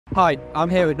Hi, I'm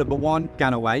here at number 1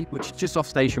 Gannaway, which is just off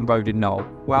Station Road in Knowle,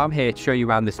 where I'm here to show you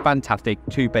around this fantastic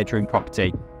 2-bedroom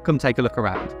property. Come take a look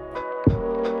around.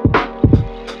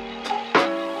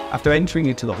 After entering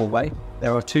into the hallway,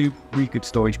 there are 2 really good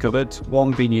storage cupboards,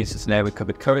 one being used as an area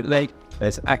cupboard currently.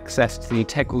 There's access to the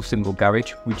integral single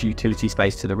garage with utility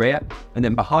space to the rear, and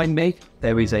then behind me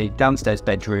there is a downstairs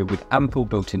bedroom with ample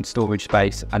built-in storage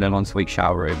space and an ensuite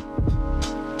shower room.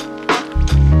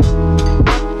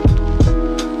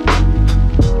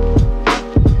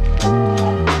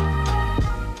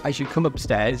 As you come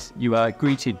upstairs, you are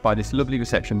greeted by this lovely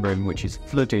reception room which is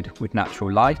flooded with natural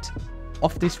light.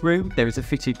 Off this room, there is a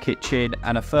fitted kitchen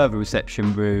and a further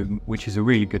reception room, which is a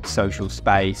really good social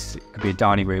space. It could be a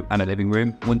dining room and a living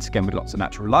room, once again with lots of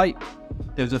natural light.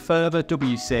 There's a further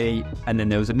WC, and then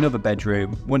there was another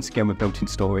bedroom, once again with built-in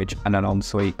storage and an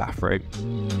ensuite bathroom.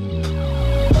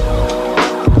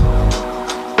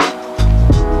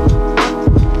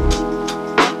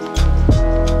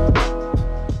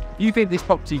 If you think this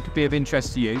property could be of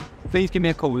interest to you, please give me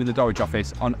a call in the Dorridge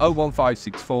office on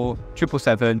 01564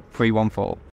 777 314.